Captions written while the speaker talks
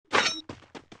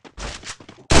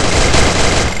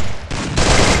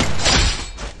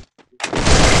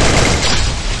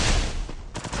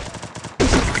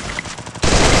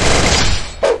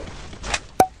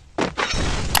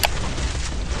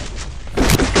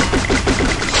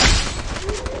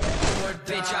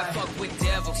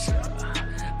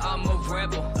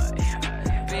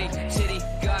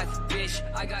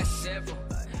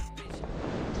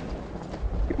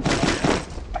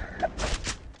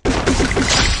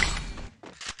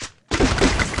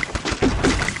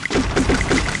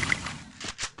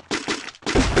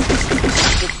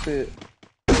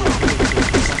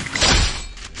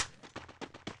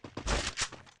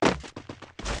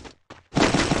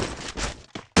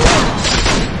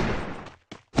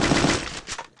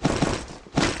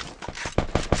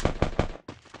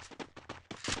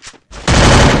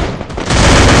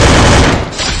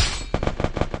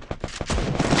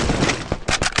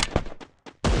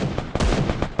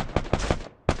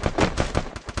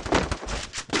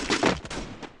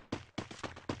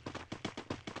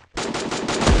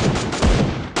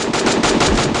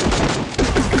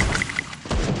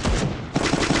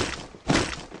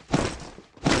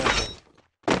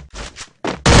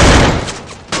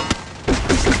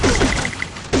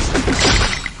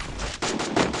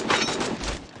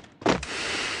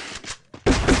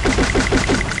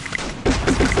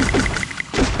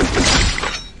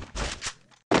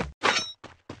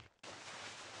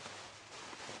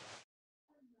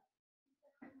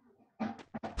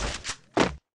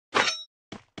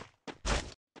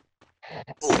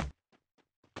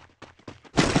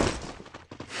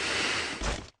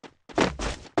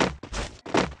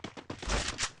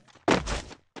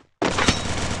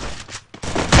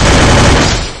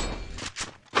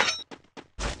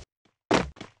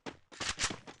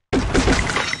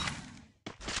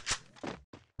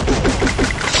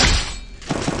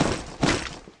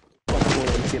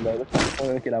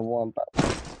que la vuonta.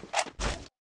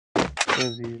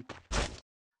 Così.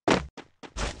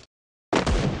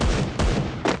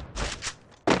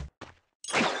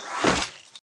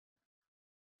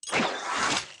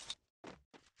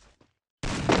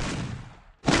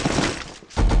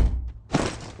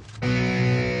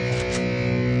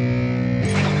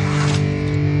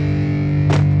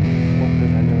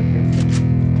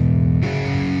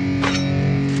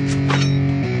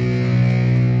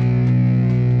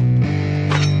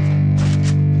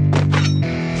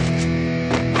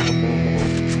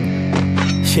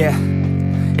 Yeah,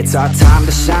 it's our time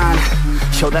to shine.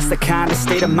 Yo, that's the kind of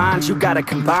state of mind you gotta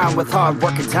combine with hard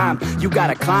work and time. You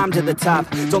gotta climb to the top.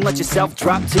 Don't let yourself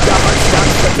drop till your heart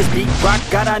stops. Let this beat rock.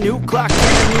 Got a new clock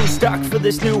and a new stock for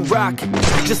this new rock.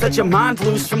 Just let your mind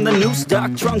loose from the new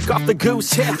stock. Drunk off the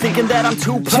goose, thinking that I'm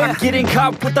too pop. Getting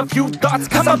caught with a few thoughts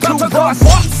cause I'm too lost.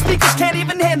 Speakers can't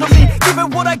even handle me. Give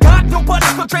it what I got, nobody's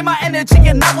gonna drain my energy.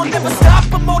 And I will never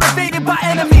stop, I'm motivated by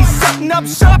enemies. Setting up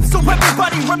shop so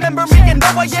everybody remember me. And no,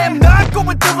 I am not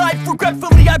going through life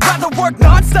regretfully. I'd rather work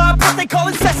non-stop, what they call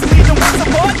incessantly, than work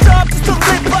some more job just to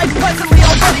live life pleasantly.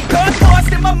 Already got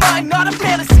lost in my mind, not a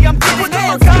fantasy. I'm getting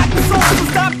all forgotten souls, so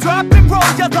stop, drop, and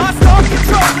roll. You lost all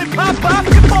control and pop off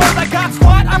your ball. I got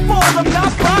squat, I fall, I'm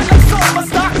not bought, I'm sold. My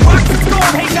stock rocks, it's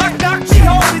gold. Hey, knock, knock, she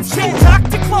holding shit, talk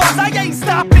to close. I ain't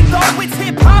stopping though, it's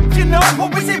hip-hop, you know.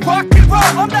 Or is it rock and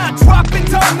roll? I'm not dropping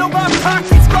down, no, my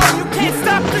pockets grow. You can't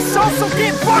stop the show, so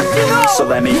get rockin' on. So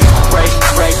let me break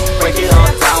it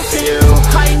all down for you.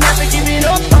 I ain't never giving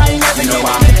up, I ain't never giving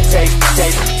up.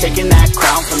 Taking that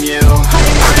crown from you. I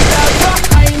ain't worried about you,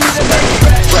 I ain't need to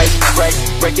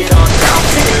Break it all down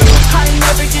for you. I ain't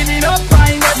never giving up, I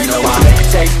ain't never giving up.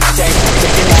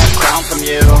 Taking that crown from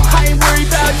you. I ain't worried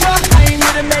about you, I ain't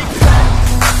need to make plans.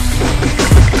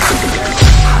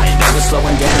 I ain't never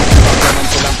slowing down, keep on going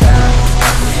till I'm down.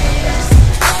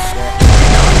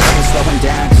 No, I'm never slowing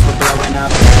down, cause we're blowing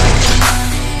up.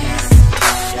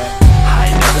 I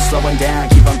ain't never slowing down,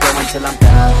 keep on going till I'm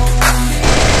down.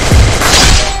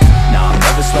 No, I'm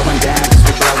never slowing down, cause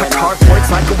we're blowing up. Hard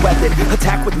words like a weapon,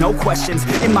 attack with no questions.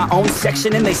 In my own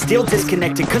section and they still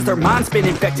disconnected, cause their mind's been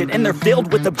infected and they're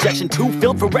filled with objection. Too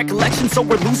filled for recollection, so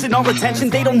we're losing all attention.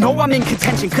 They don't know I'm in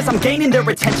contention, cause I'm gaining their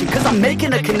attention. Cause I'm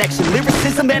making a connection,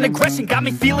 lyricism and aggression got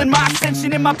me feeling my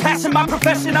ascension. In my passion, my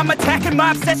profession, I'm attacking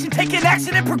my obsession. Taking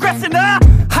action and progressing, I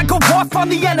go off on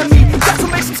the enemy, that's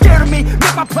what makes them scared of me.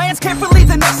 Make my plans carefully,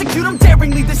 then execute them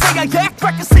daringly. They say I act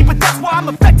recklessly, but that's why I'm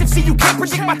effective. See, you can't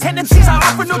predict my tendencies, I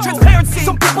offer no transparency.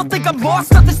 Some people think I'm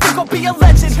lost, others think I'll be a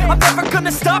legend. I'm never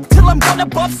gonna stop till I'm one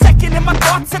above second. And my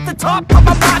thoughts at the top, but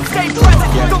my mind stay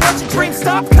present. Don't let your dreams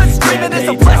stop, cause dreaming is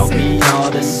a blessing. They tell me all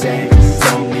the same,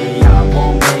 told me I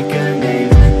won't make a name.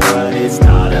 But it's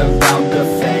not about the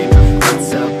fame,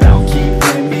 it's about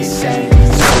keeping me sane.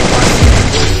 So I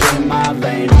stay in my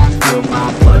lane, feel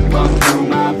my blood pump through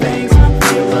my veins.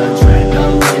 Feel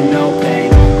adrenaline, no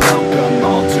pain, welcome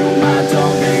all to my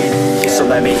domain. So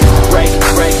let me break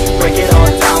it all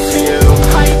down for you.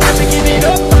 I ain't never giving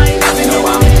up, I ain't never giving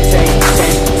up.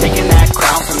 Taking that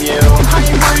crown from you. I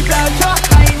ain't worried about you,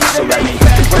 I ain't need to So let me make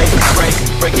plans.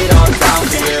 break it all down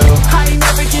for you. I ain't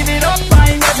never giving up, I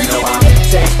ain't never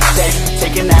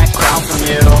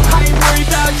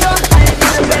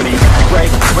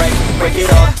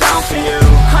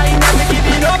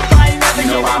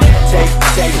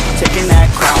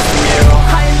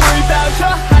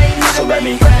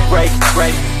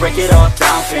break it all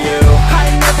down for you. I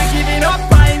ain't never giving up,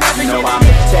 I ain't never You know giving I'm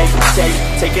up.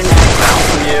 taking that crown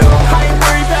from you. I ain't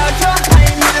worried about you, I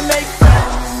ain't here to make friends.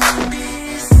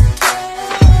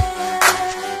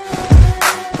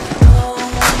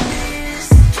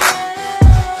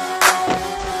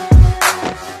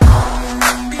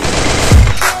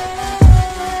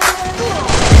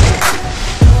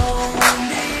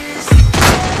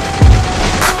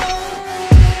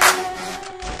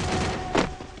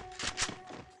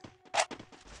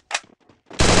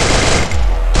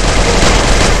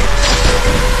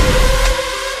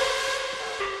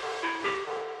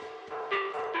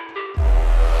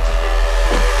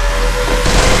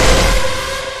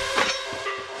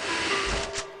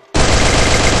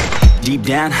 Deep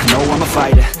down, I know I'm a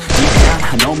fighter. Deep down,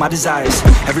 I know my desires.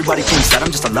 Everybody thinks that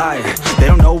I'm just a liar. They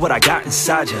don't know what I got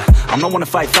inside ya. I'm the one to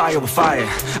fight fire with fire.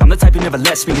 I'm the type who never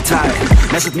lets me get tired.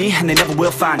 Mess with me and they never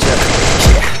will find ya.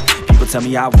 Yeah, people tell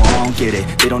me I won't get it.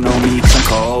 They don't know me cause I'm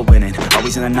cold winning.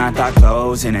 Always in the ninth, I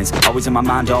closing. It's always in my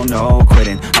mind, don't know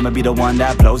quitting. I'ma be the one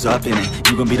that blows up in it.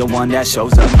 You gon' be the one that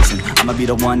shows up missing. I'ma be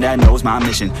the one that knows my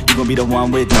mission. You gon' be the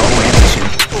one with no ambition.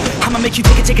 I'ma make you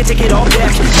take it all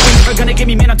back. You ain't never gonna get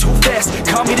me, man, I'm too fast.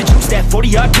 Call me the juice, that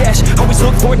 40-yard dash. Always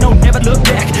look forward, no, never look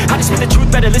back. I just spit the truth,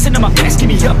 better listen to my facts. Get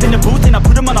me up in the booth and I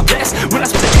put them on a blast. When I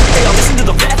spit the truth, they all listen to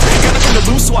the facts. Got nothing to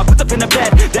lose, so I put them in the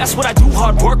bed. That's what I do,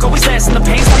 hard work always lasts. And the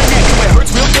pain's not an act, it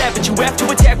hurts real bad. But you have to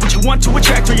attack what you want to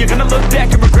attract, or you're gonna look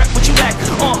back and regret what you lack.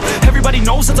 Everybody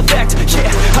knows that's a fact.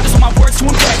 Yeah, I just want my words to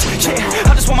impact. Yeah,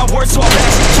 I just want my words to all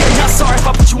last. Yeah, not sorry if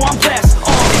I put you on blast.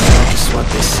 Just what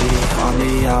they see on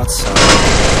the outside.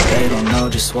 They don't know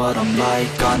just what I'm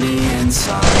like on the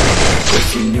inside.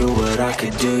 If you knew what I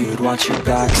could do, you'd watch your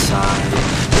backside.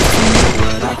 If you knew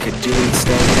what I could do, you'd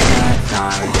stay in at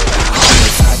night. I'm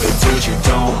the type of dude you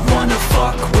don't wanna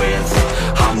fuck with.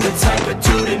 I'm the type of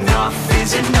dude enough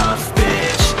is enough,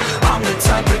 bitch. I'm the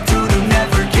type of dude who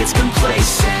never gets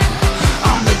complacent.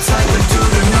 I'm the type of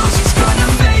dude who knows he's gonna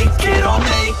make it, I'll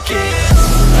make it.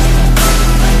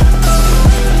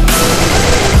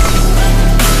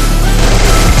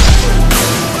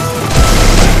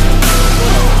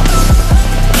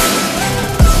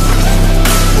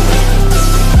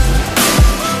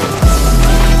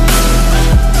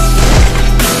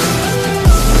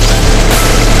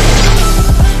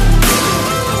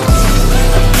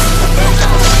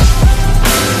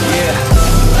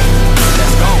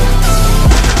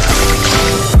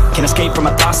 Can't escape from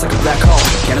my thoughts like a black hole.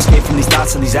 Can't escape from these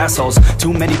thoughts and these assholes.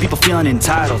 Too many people feeling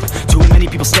entitled. Too many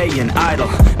people staying idle.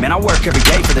 Man, I work every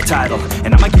day for the title,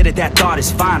 and I'ma get it, that thought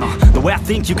is final. The way I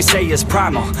think you could say is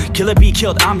primal. Kill or be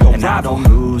killed, I'm your rival. I don't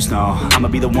lose, no. I'ma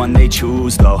be the one they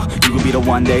choose, though. You gon' be the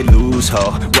one they lose,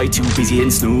 ho. Way too busy hitting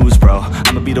snooze, bro.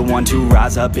 I'ma be the one to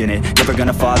rise up in it. Never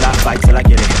gonna fall, I fight till I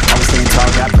get it. Always staying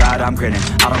tall, got pride, I'm grinning.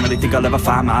 I don't really think I'll ever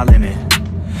find my limit.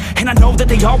 And I know that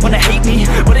they all wanna hate me,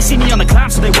 but they see me on the climb,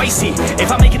 so they wait, see.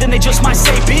 If I make it, then they just might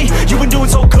say, B, you been doing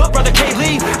so good, brother, can't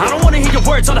leave. I don't wanna hear your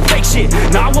words, all the fake shit.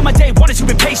 Nah, I want my day one is you've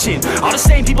been patient. All the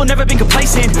same people, never been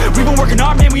complacent. We've been working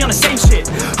hard, man, we on the same shit.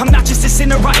 I'm not just a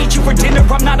sinner, I eat you for dinner.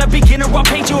 I'm not a beginner, I'll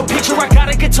paint you a picture. I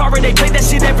got a guitar and they play that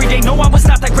shit every day. No, I was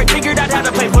not that great, figured out how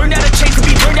to play. Learned how to change to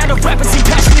be, learned how to rap and see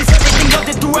passion is everything. Loved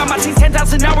it throughout my teens,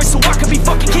 10,000 hours, so I could be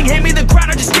fucking king. Hand me the crown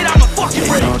or just get out my fucking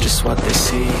ring. They know just what they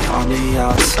see on the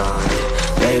outside.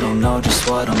 They don't know just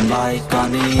what I'm like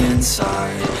on the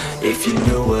inside. If you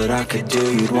knew what I could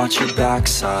do, you'd watch your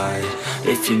backside.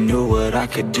 If you knew what I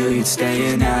could do, you'd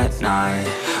stay in at night.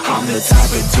 I'm the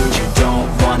type of dude you don't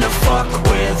wanna fuck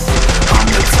with.